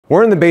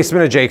We're in the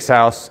basement of Jake's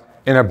house,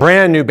 in a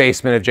brand new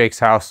basement of Jake's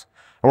house,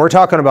 and we're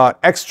talking about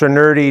extra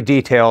nerdy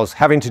details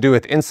having to do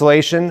with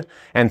insulation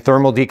and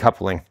thermal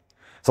decoupling.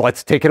 So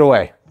let's take it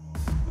away.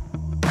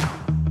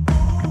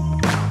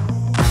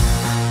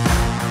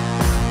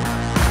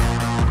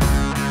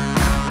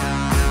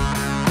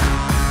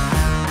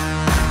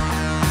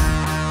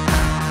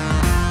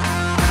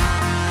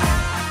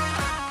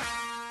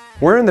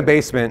 We're in the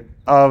basement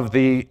of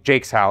the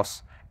Jake's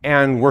house,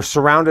 and we're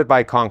surrounded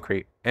by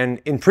concrete.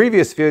 And in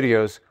previous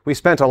videos, we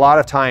spent a lot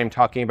of time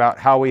talking about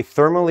how we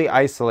thermally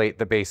isolate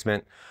the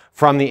basement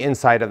from the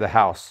inside of the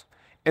house.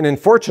 And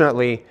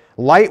unfortunately,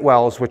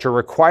 Lightwells, which are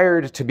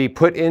required to be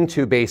put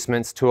into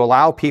basements to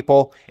allow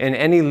people in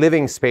any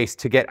living space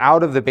to get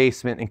out of the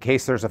basement in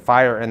case there's a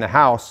fire in the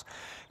house,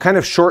 kind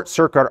of short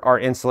circuit our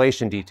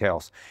insulation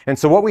details. And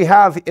so what we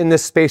have in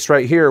this space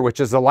right here,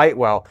 which is the light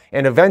well,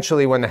 and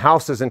eventually when the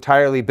house is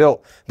entirely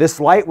built, this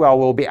light well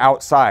will be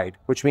outside,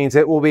 which means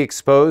it will be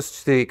exposed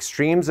to the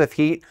extremes of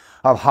heat,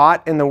 of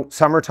hot in the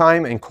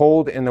summertime and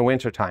cold in the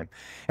wintertime.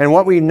 And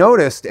what we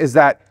noticed is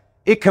that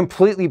it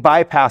completely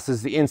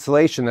bypasses the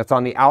insulation that's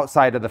on the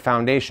outside of the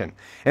foundation.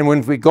 And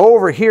when we go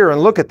over here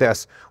and look at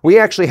this, we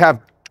actually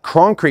have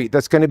concrete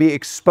that's going to be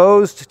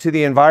exposed to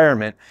the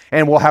environment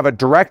and will have a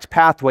direct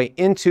pathway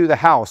into the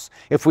house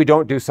if we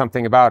don't do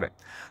something about it.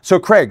 So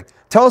Craig,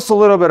 tell us a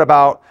little bit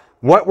about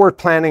what we're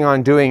planning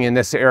on doing in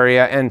this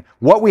area and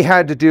what we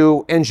had to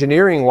do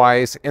engineering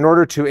wise in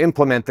order to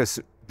implement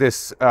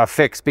this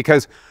fix,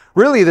 because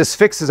really this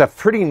fix is a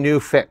pretty new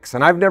fix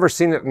and I've never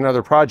seen it in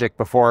another project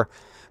before,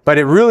 but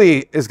it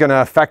really is going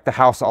to affect the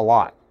house a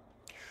lot.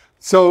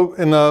 So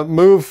in the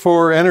move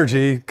for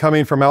energy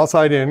coming from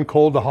outside in,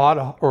 cold to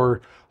hot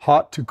or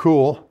hot to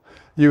cool,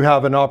 you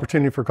have an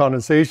opportunity for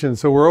condensation.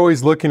 So we're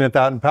always looking at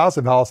that in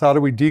passive house. How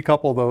do we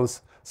decouple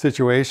those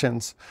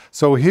situations?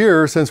 So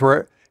here, since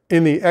we're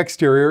in the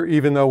exterior,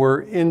 even though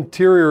we're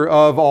interior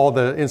of all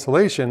the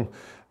insulation,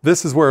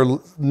 this is where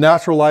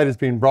natural light is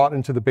being brought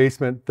into the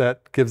basement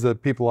that gives the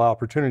people an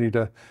opportunity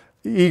to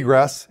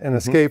egress and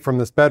escape from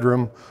this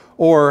bedroom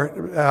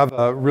or have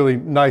a really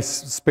nice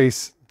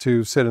space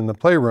to sit in the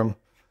playroom.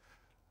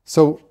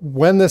 So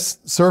when this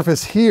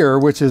surface here,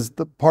 which is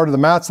the part of the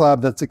mat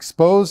slab that's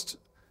exposed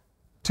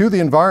to the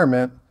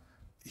environment,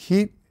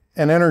 heat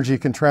and energy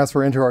can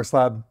transfer into our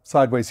slab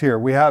sideways here.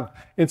 We have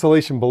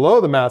insulation below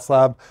the mat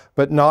slab,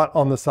 but not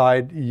on the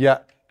side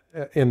yet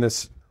in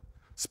this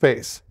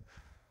space.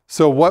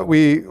 So what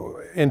we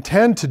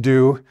intend to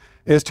do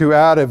is to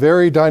add a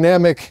very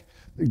dynamic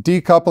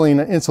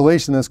decoupling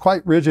insulation that's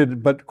quite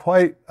rigid, but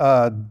quite,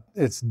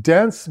 it's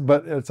dense,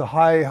 but it's a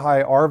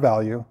high R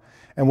value.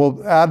 And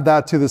we'll add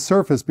that to the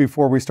surface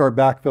before we start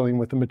backfilling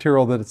with the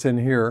material that it's in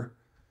here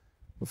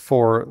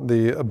for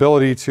the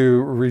ability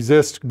to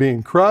resist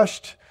being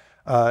crushed.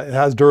 It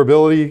has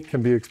durability,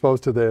 can be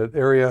exposed to the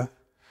area,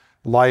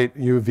 light,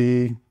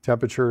 UV,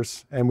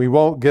 temperatures, and we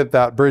won't get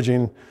that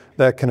bridging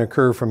that can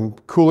occur from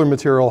cooler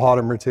material,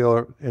 hotter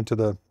material into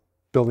the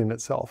building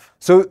itself.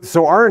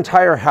 So our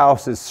entire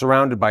house is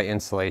surrounded by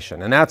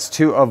insulation, and that's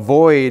to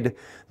avoid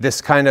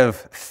this kind of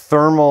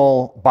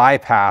thermal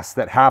bypass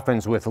that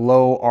happens with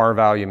low R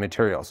value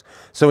materials.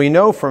 So we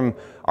know from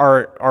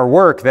our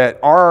work that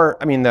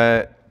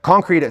the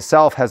concrete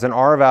itself has an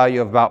R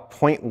value of about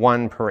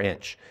 0.1 per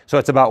inch. So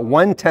it's about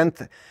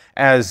 1/10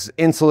 as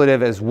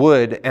insulative as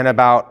wood and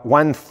about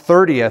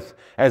 1/30th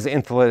as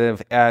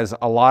insulative as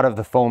a lot of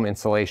the foam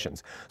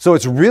insulations. So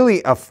it's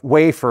really a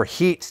way for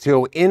heat to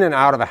go in and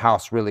out of a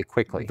house really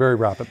quickly. Very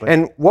rapidly.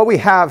 And what we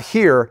have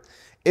here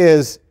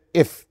is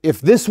if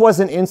this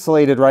wasn't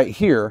insulated right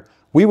here,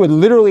 we would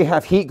literally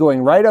have heat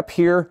going right up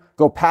here,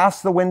 go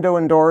past the window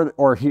and door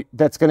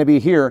that's going to be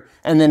here,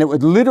 and then it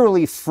would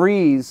literally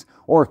freeze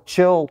or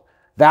chill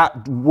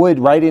that wood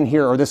right in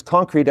here or this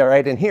concrete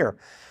right in here.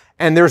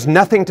 And there's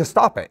nothing to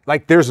stop it.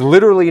 Like there's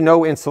literally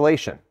no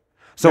insulation.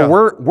 So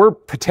yeah, we're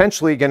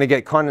potentially going to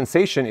get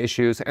condensation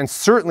issues, and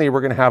certainly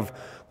we're going to have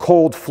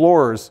cold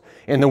floors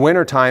in the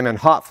wintertime and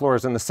hot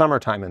floors in the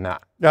summertime in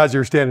that. As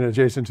you're standing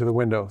adjacent to the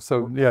window.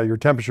 So yeah, your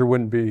temperature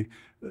wouldn't be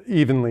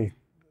evenly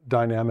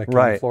dynamic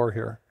on the floor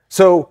here.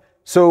 So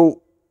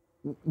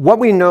what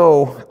we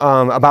know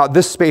about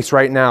this space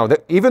right now,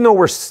 that even though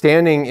we're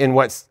standing in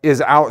what is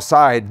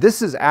outside,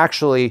 this is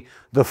actually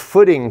the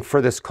footing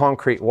for this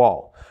concrete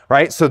wall,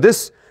 right? So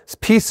this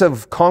piece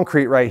of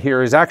concrete right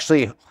here is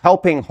actually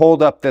helping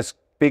hold up this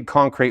big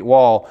concrete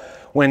wall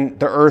when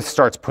the earth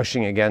starts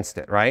pushing against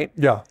it, right?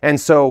 Yeah. And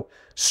so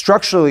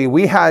structurally,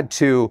 we had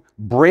to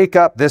break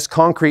up this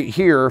concrete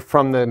here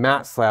from the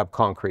mat slab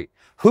concrete.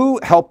 Who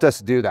helped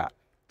us do that?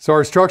 So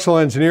our structural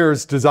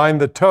engineers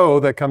designed the toe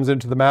that comes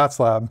into the mat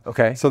slab.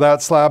 Okay. So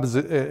that slab is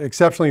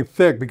exceptionally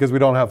thick because we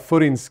don't have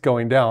footings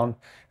going down,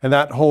 and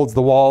that holds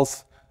the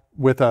walls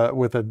with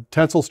a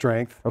tensile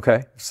strength.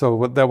 Okay.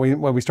 So that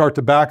when we start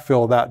to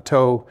backfill, that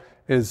toe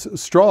is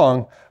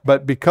strong,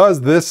 but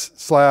because this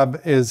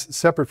slab is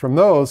separate from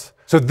those.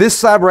 So this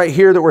slab right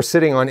here that we're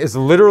sitting on is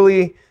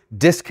literally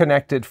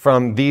disconnected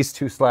from these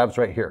two slabs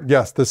right here.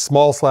 Yes, this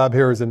small slab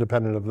here is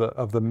independent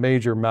of the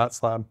major mat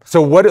slab.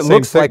 So what it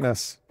looks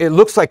thickness. like, it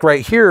looks like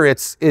right here,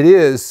 it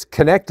is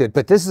connected,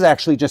 but this is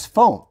actually just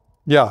foam.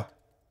 Yeah.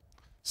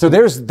 So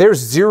there's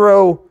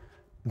zero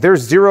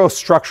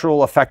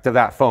structural effect of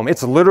that foam.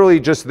 It's literally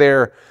just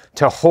there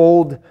to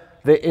hold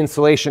the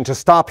insulation, to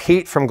stop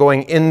heat from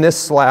going in this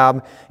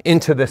slab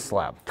into this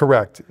slab.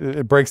 Correct.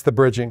 It breaks the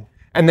bridging.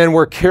 And then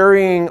we're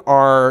carrying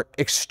our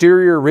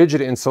exterior rigid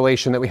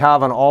insulation that we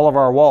have on all of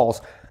our walls.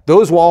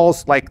 Those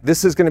walls, like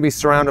this is going to be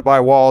surrounded by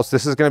walls.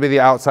 This is going to be the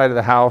outside of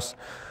the house.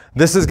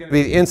 This is going to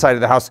be the inside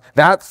of the house.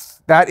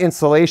 That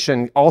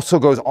insulation also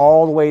goes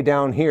all the way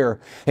down here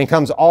and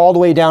comes all the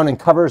way down and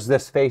covers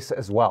this face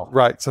as well.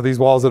 Right. So these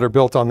walls that are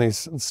built on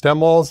these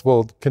stem walls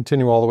will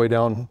continue all the way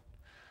down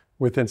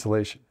with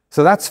insulation.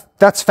 So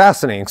that's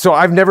fascinating. So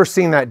I've never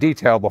seen that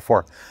detail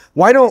before.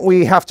 Why don't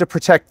we have to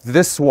protect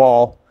this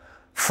wall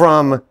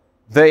from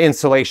the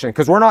insulation?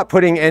 Because we're not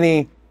putting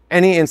any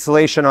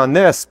insulation on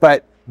this,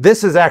 but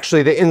this is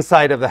actually the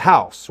inside of the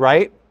house,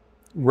 right?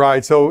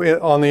 Right. So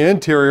on the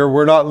interior,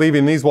 we're not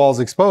leaving these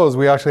walls exposed.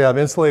 We actually have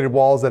insulated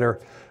walls that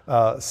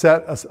are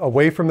set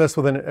away from this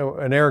with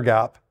an air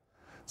gap.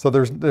 So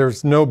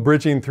there's no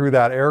bridging through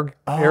that air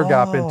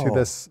gap into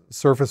this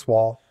surface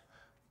wall.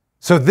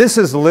 So this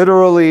is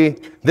literally,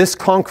 this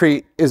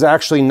concrete is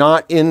actually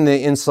not in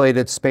the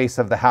insulated space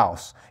of the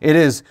house.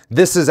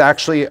 This is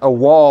actually a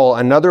wall,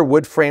 another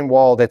wood frame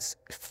wall that's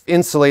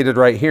insulated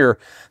right here,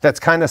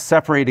 that's kind of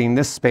separating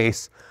this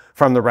space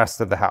from the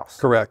rest of the house.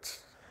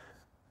 Correct.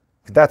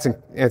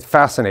 It's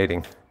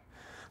fascinating.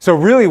 So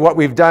really what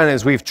we've done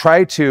is we've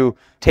tried to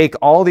take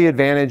all the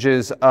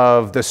advantages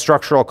of the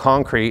structural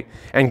concrete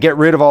and get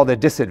rid of all the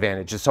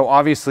disadvantages. So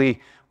obviously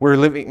we're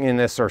living in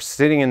this or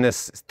sitting in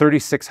this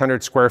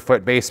 3,600 square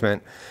foot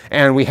basement,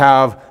 and we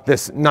have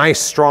this nice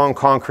strong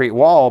concrete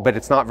wall, but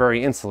it's not very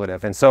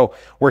insulative. And so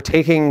we're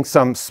taking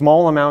some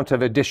small amount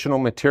of additional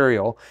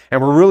material, and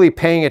we're really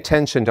paying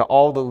attention to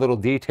all the little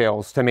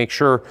details to make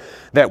sure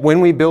that when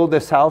we build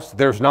this house,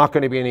 there's not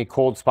going to be any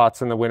cold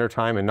spots in the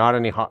wintertime and not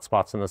any hot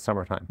spots in the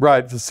summertime.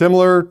 Right. It's a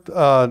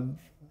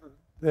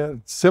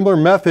similar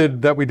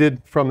method that we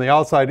did from the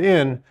outside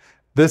in.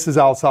 This is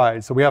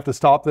outside, so we have to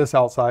stop this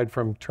outside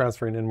from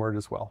transferring inward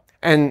as well.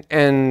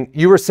 And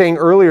you were saying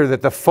earlier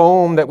that the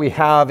foam that we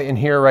have in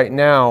here right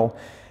now,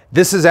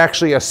 this is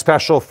actually a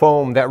special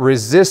foam that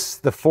resists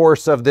the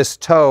force of this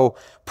toe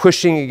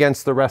pushing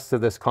against the rest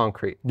of this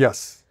concrete.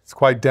 Yes, it's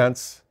quite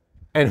dense.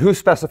 And who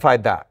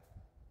specified that?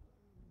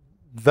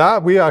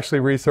 That we actually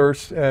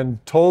researched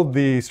and told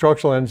the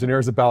structural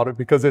engineers about it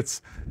because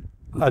it's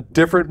a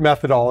different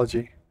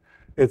methodology.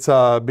 It's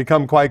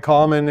become quite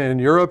common in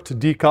Europe to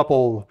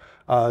decouple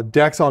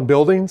decks on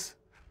buildings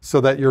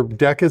so that your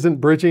deck isn't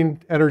bridging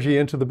energy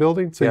into the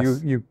building. So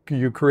yes.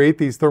 you create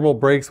these thermal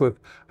breaks with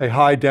a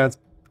high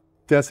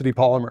density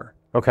polymer.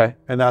 Okay.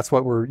 And that's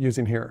what we're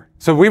using here.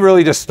 So we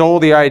really just stole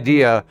the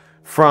idea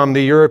from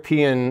the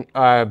European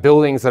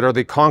buildings that are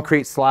the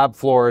concrete slab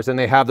floors, and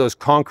they have those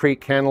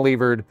concrete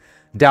cantilevered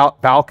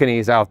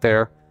balconies out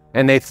there,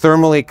 and they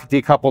thermally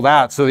decouple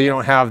that so that you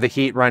don't have the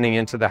heat running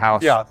into the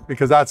house. Yeah,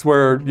 because that's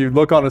where you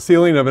look on a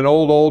ceiling of an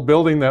old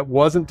building that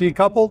wasn't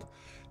decoupled,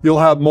 you'll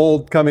have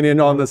mold coming in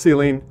on the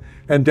ceiling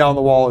and down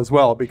the wall as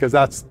well, because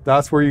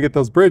that's where you get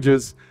those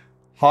bridges.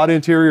 Hot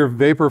interior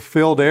vapor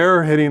filled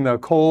air hitting the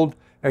cold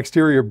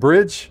exterior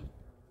bridge.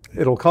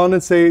 It'll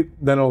condensate,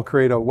 then it'll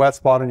create a wet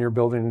spot in your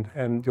building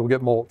and you'll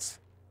get molds.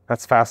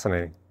 That's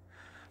fascinating.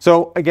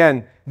 So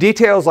again,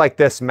 details like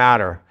this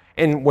matter.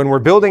 And when we're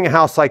building a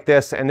house like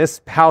this, and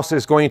this house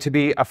is going to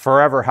be a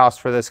forever house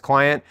for this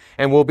client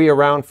and will be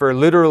around for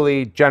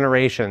literally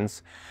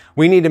generations,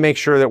 we need to make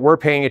sure that we're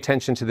paying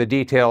attention to the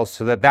details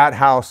so that that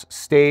house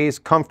stays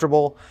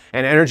comfortable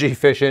and energy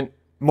efficient,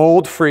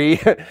 mold free,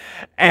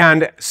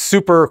 and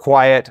super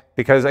quiet,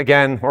 because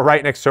again, we're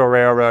right next to a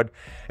railroad.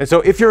 And so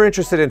if you're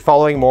interested in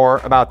following more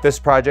about this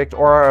project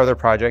or our other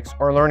projects,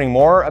 or learning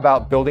more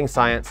about building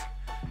science,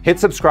 hit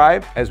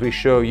subscribe as we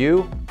show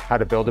you how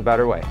to build a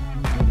better way.